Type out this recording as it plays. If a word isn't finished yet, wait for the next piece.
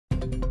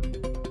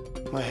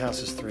My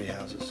house is 3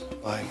 houses.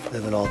 I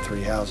live in all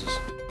 3 houses.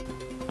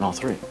 In all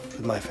 3?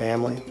 With my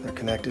family, they're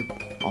connected.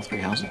 All 3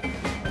 houses?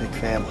 Big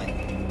family.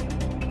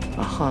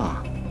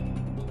 Uh-huh.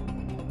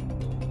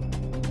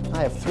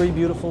 I have 3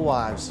 beautiful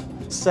wives,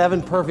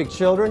 7 perfect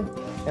children,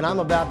 and I'm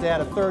about to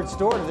add a 3rd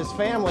store to this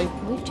family.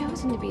 We've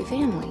chosen to be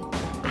family.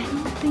 I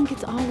don't think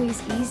it's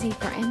always easy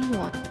for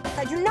anyone.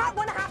 I do not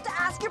want to have to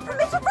ask your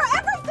permission for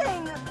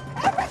everything!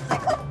 Every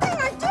single thing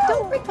I do!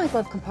 Don't break my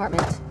glove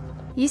compartment.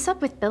 You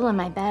slept with Bill in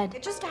my bed.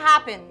 It just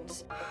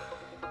happened.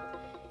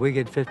 We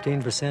get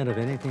 15% of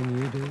anything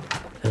you do.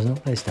 There's no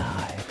place to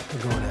hide.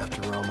 We're going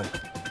after Roman.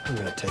 I'm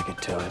gonna take it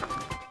to him.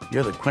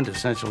 You're the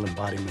quintessential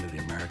embodiment of the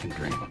American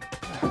dream.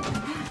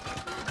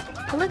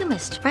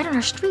 Polygamist, right on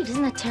our street.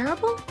 Isn't that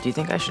terrible? Do you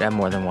think I should have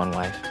more than one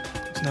wife?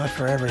 It's not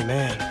for every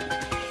man.